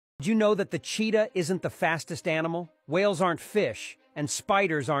Did you know that the cheetah isn't the fastest animal? Whales aren't fish, and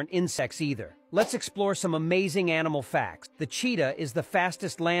spiders aren't insects either. Let's explore some amazing animal facts. The cheetah is the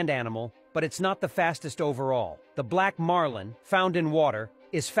fastest land animal, but it's not the fastest overall. The black marlin, found in water,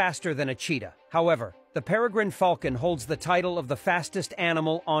 is faster than a cheetah. However, the peregrine falcon holds the title of the fastest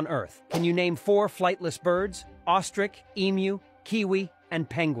animal on Earth. Can you name 4 flightless birds? Ostrich, emu, kiwi, and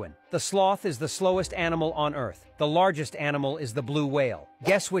penguin. The sloth is the slowest animal on Earth. The largest animal is the blue whale.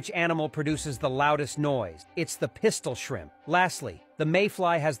 Guess which animal produces the loudest noise? It's the pistol shrimp. Lastly, the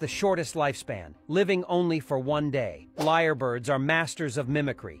mayfly has the shortest lifespan, living only for 1 day. Lyrebirds are masters of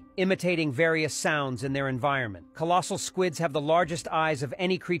mimicry, imitating various sounds in their environment. Colossal squids have the largest eyes of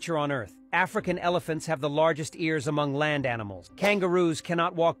any creature on Earth. African elephants have the largest ears among land animals. Kangaroos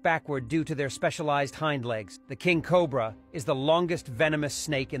cannot walk backward due to their specialized hind legs. The king cobra is the longest venomous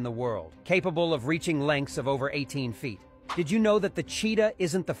snake in the world, capable of reaching lengths of over 18 feet. Did you know that the cheetah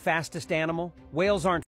isn't the fastest animal? Whales aren't